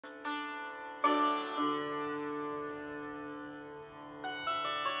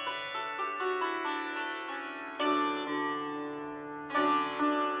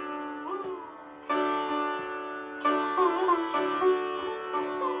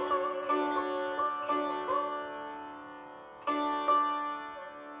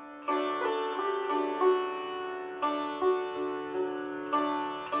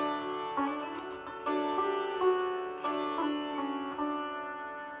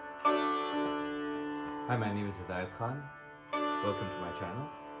Hi, my name is Hidayat. Welcome to my channel.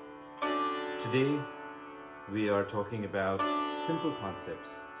 Today we are talking about simple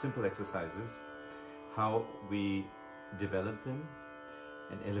concepts, simple exercises, how we develop them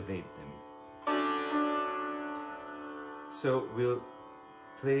and elevate them. So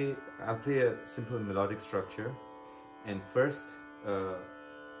I'll play a simple melodic structure, and first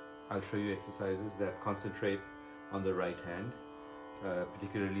I'll show you exercises that concentrate on the right hand,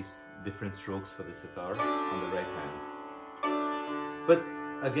 particularly different strokes for the sitar on the right hand. But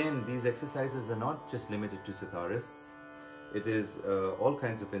again, these exercises are not just limited to sitarists. It is all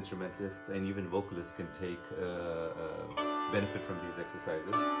kinds of instrumentalists and even vocalists can take benefit from these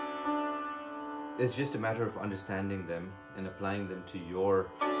exercises. It's just a matter of understanding them and applying them to your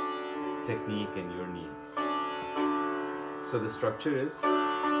technique and your needs. So the structure is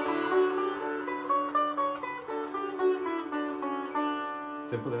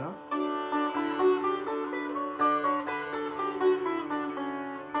simple enough.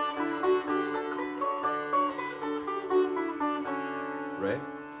 Right?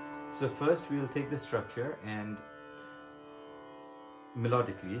 So first we'll take the structure and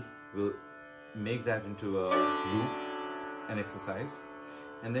melodically we'll make that into a loop, an exercise,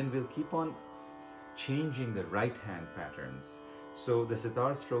 and then we'll keep on changing the right hand patterns. So the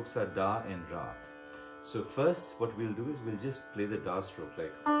sitar strokes are Da and Ra. So first what we'll do is we'll just play the Da stroke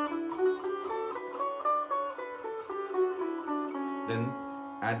like. Then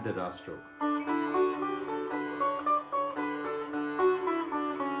add the Ra stroke.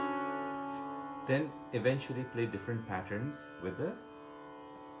 Then eventually play different patterns with the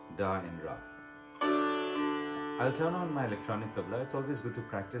Da and Ra. I'll turn on my electronic tabla. It's always good to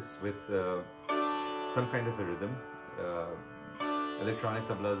practice with some kind of a rhythm. Electronic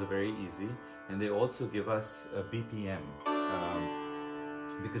tablas are very easy, and they also give us a BPM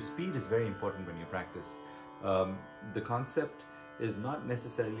because speed is very important when you practice. The concept is not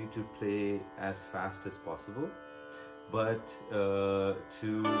necessarily to play as fast as possible, but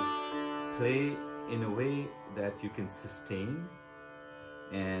to play in a way that you can sustain,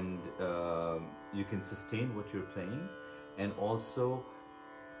 and you can sustain what you're playing, and also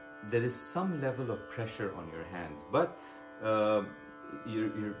there is some level of pressure on your hands, but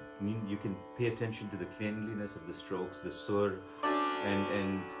you can pay attention to the cleanliness of the strokes, the sur,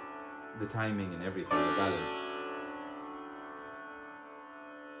 and the timing and everything, the balance.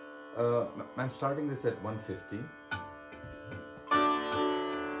 I'm starting this at 150.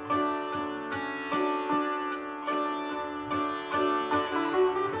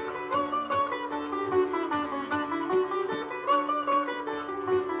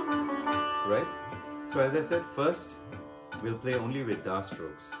 Right? So as I said, first we'll play only with Da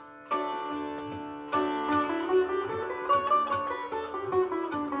strokes.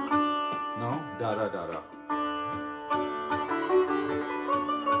 Now Da Ra Da Ra.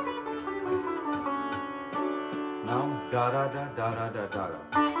 Now Da Ra Da Da Ra Da Da Ra.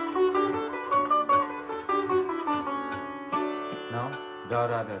 Now Da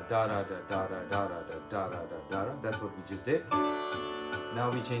Ra Da Da Ra Da Da Ra Da Ra Da Da Ra Da Da Ra. That's what we just did. Now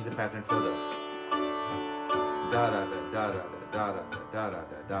we change the pattern further. Da Ra Da Da Ra Da Da Ra Da Da Ra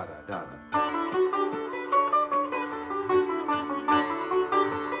Da Da Ra Da Ra.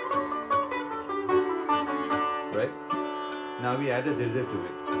 Right? Now we add a dirdir to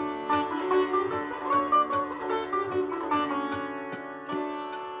it.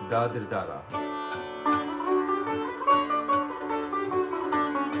 Da Dir Da Ra.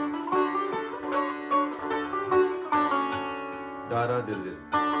 Da Ra Dir Dir.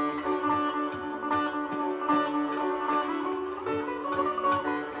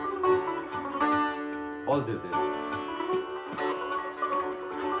 All Dir Dir.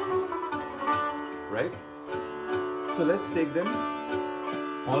 Right? So let's take them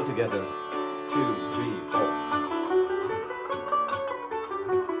all together. 2, 3, 4.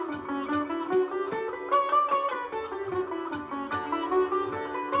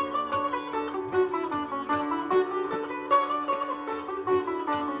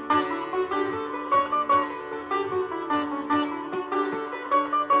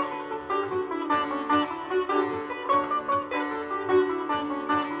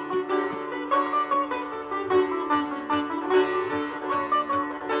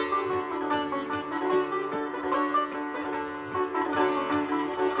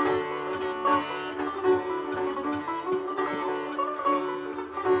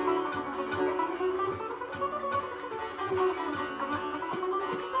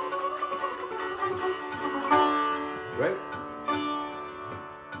 Right?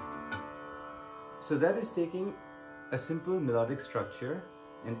 So that is taking a simple melodic structure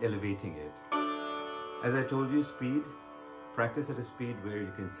and elevating it. As I told you, speed, practice at a speed where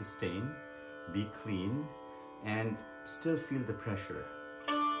you can sustain, be clean, and still feel the pressure,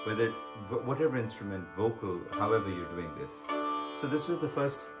 whatever instrument, vocal, however you're doing this. So this was the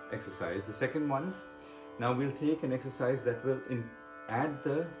first exercise. The second one, now we'll take an exercise that will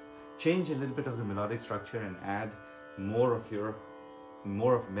change a little bit of the melodic structure and add more of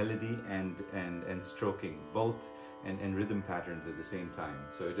melody and stroking, both, and rhythm patterns at the same time.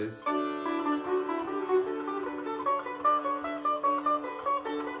 So it is.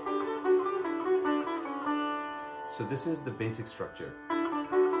 So this is the basic structure.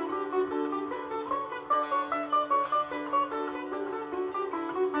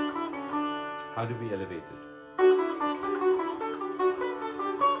 How do we elevate it?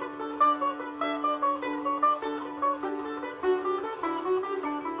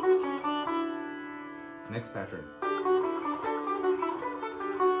 Next pattern.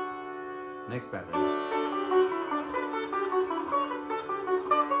 Next pattern.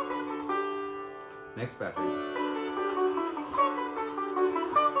 Next pattern.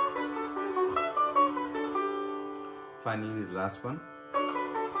 Finally, the last one.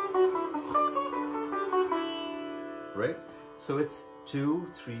 Right? So it's 2,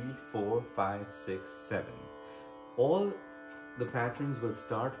 3, 4, 5, 6, 7. All the patterns will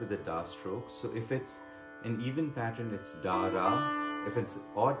start with a da stroke. So if it's an even pattern, it's da da. If it's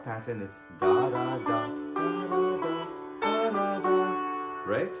odd pattern, it's da da da da da da da da.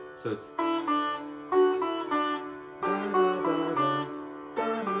 Right? So it's.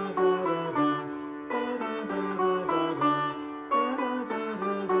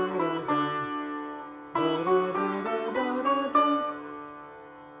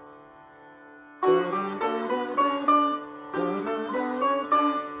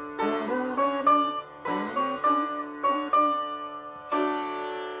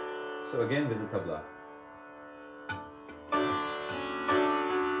 So again with the tabla.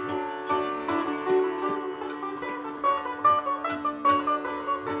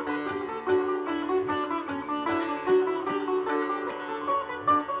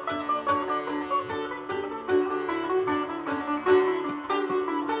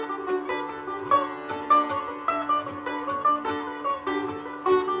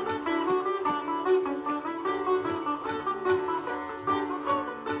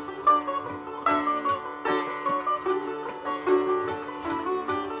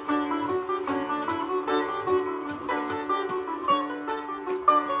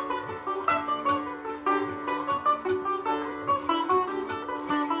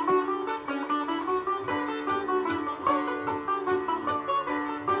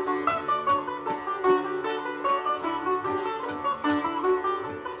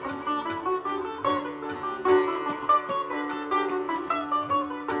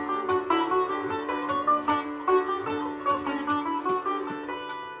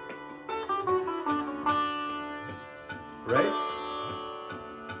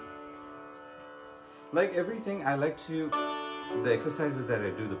 Like everything, I like to, the exercises that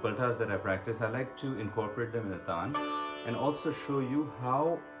I do, the paltas that I practice, I like to incorporate them in a tan and also show you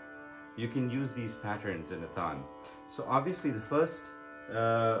how you can use these patterns in a tan. So obviously the first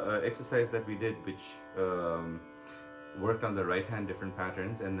exercise that we did, which worked on the right hand different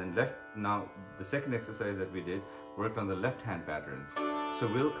patterns, and then now the second exercise that we did worked on the left hand patterns. So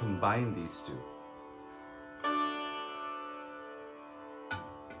we'll combine these two.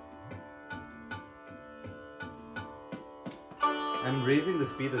 I'm raising the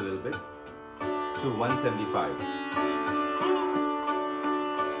speed a little bit to 175.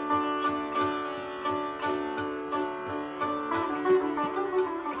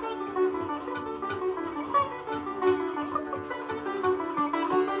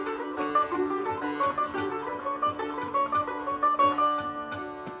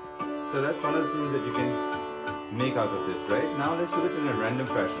 So that's one of the things that you can make out of this, right? Now let's do it in a random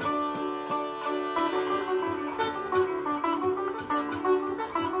fashion.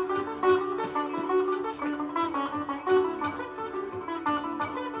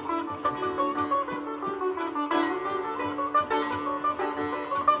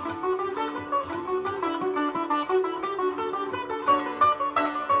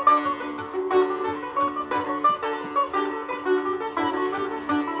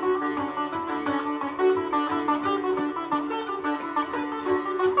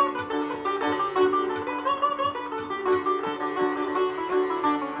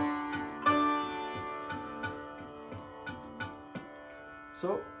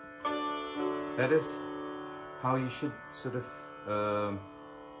 So that is how you should sort of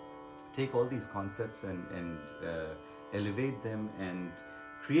take all these concepts and elevate them and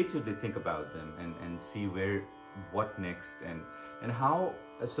creatively think about them and see what next, and how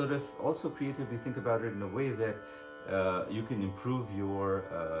sort of also creatively think about it in a way that you can improve your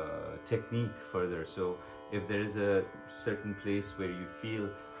technique further. So if there is a certain place where you feel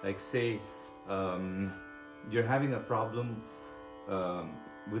like, say, you're having a problem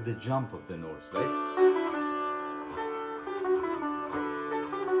with the jump of the notes, right?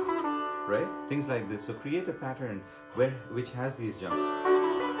 Things like this. So create a pattern which has these jumps.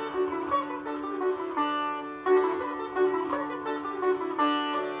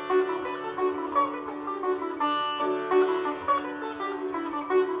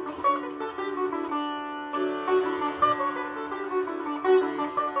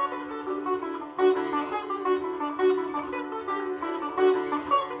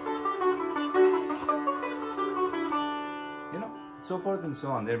 So forth and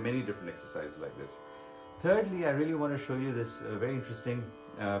so on. There are many different exercises like this. Thirdly, I really want to show you this very interesting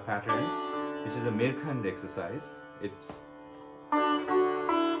pattern, which is a Mirkhand exercise. It's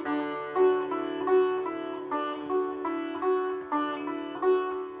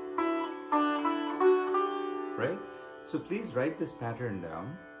right. So please write this pattern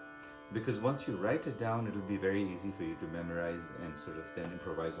down, because once you write it down, it will be very easy for you to memorize and sort of then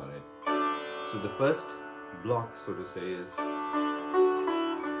improvise on it. So the first block, so to say, is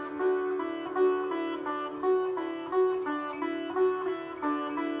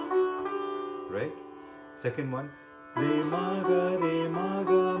right. Second one, re ma ga re ma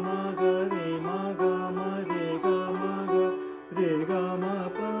ga ma ga re ma ga ma re ga ma ga re ga ma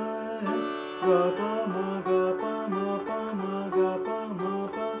pa ga pa ma ga pa ma pa ma ga pa ma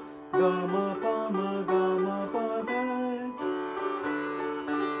pa ga ma pa ma ga ma pa ga.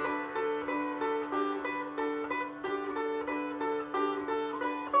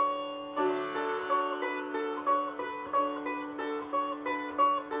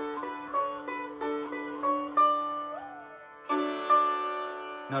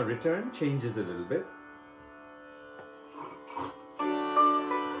 Now return changes a little bit.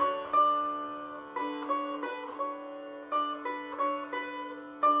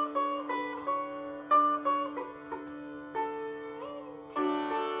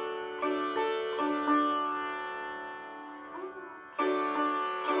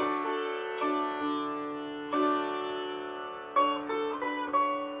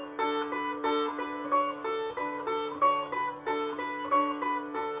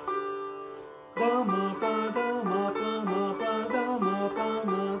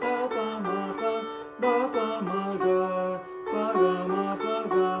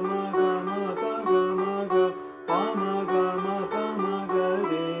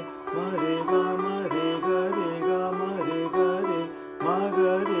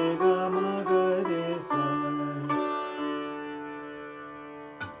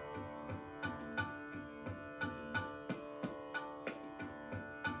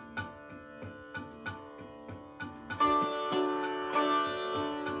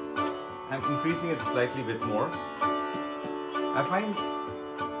 I'm increasing it slightly bit more. I find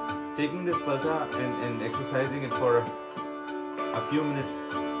taking this palta and exercising it for a few minutes,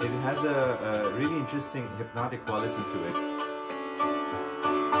 it has a really interesting hypnotic quality to it.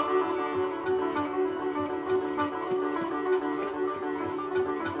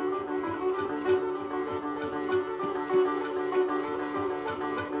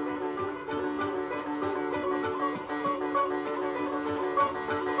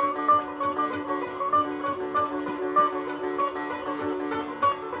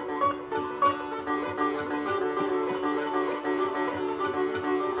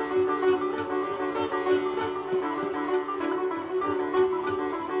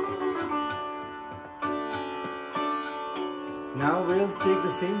 Now we'll take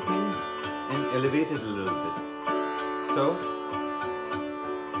the same thing and elevate it a little bit. So,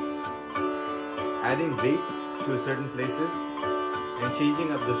 adding weight to certain places and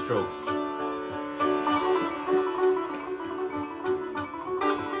changing up the strokes.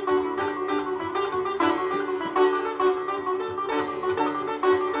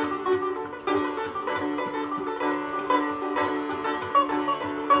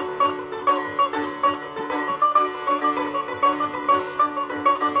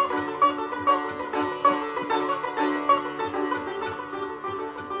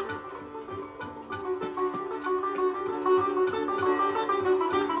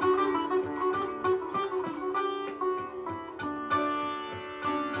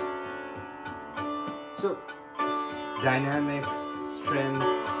 So, dynamics, strength,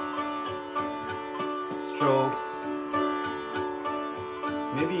 strokes,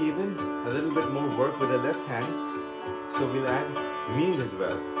 maybe even a little bit more work with the left hand. So we'll add mean as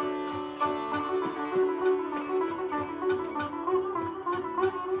well.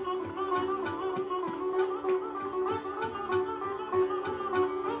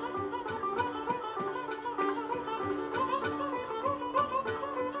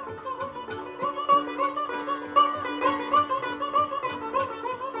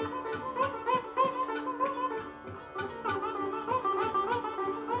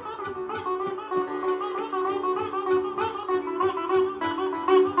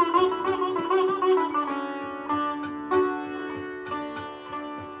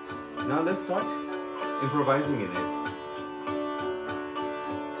 Now let's start improvising in it.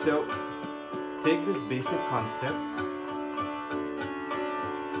 So take this basic concept,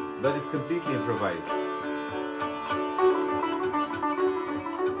 but it's completely improvised.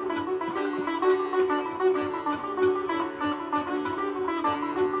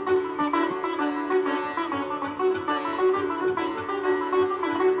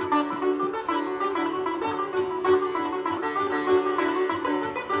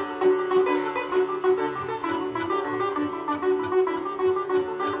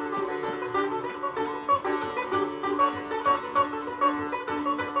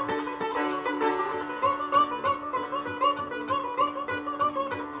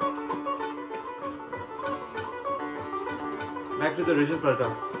 Back to the original palta.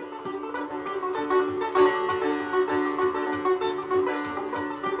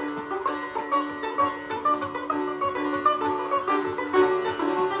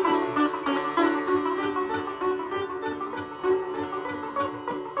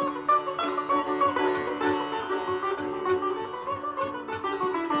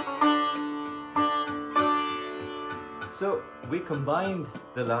 So we combined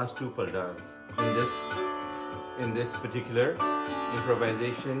the last two paltas in this particular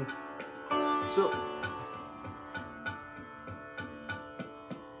improvisation. So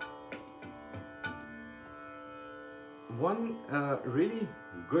one really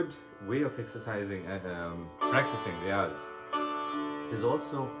good way of exercising and practicing Riyaz is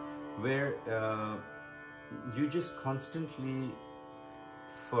also where you just constantly,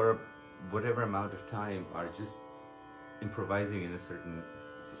 for whatever amount of time, are just improvising in a certain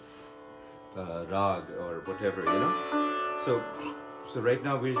rag or whatever, you know. So right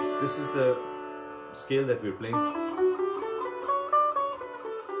now this is the scale that we're playing,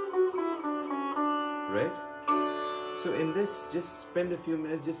 right? So in this, just spend a few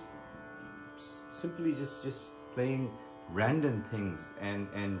minutes just simply just playing random things,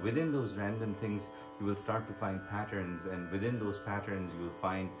 and within those random things you will start to find patterns, and within those patterns you will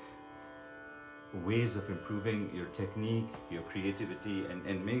find ways of improving your technique, your creativity,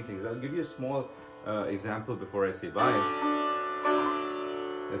 and many things. I'll give you a small example before I say bye.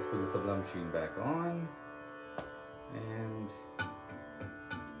 Let's put the tabla machine back on, and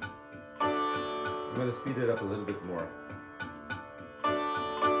I'm going to speed it up a little bit more.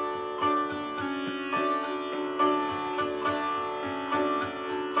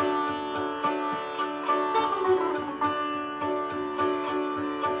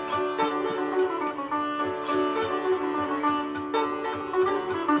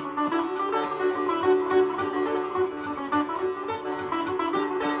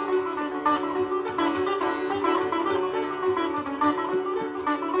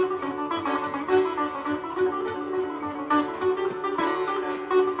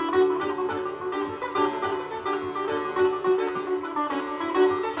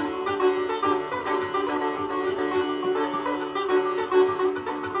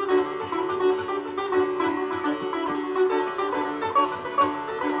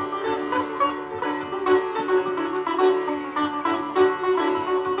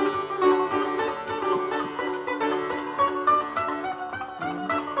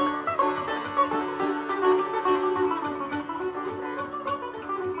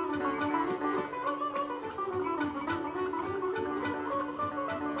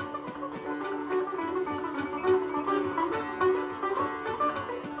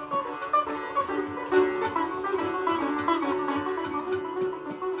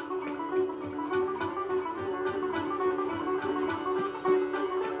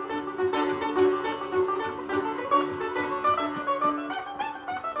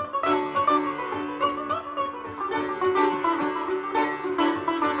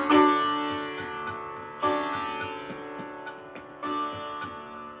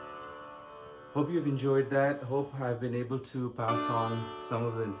 Hope you've enjoyed that. Hope I've been able to pass on some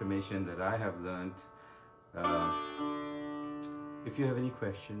of the information that I have learned. If you have any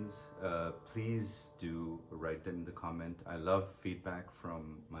questions, please do write them in the comment. I love feedback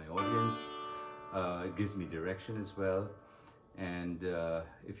from my audience. It gives me direction as well. And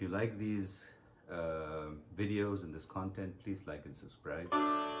if you like these videos and this content, please like and subscribe.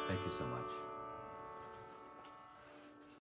 Thank you so much.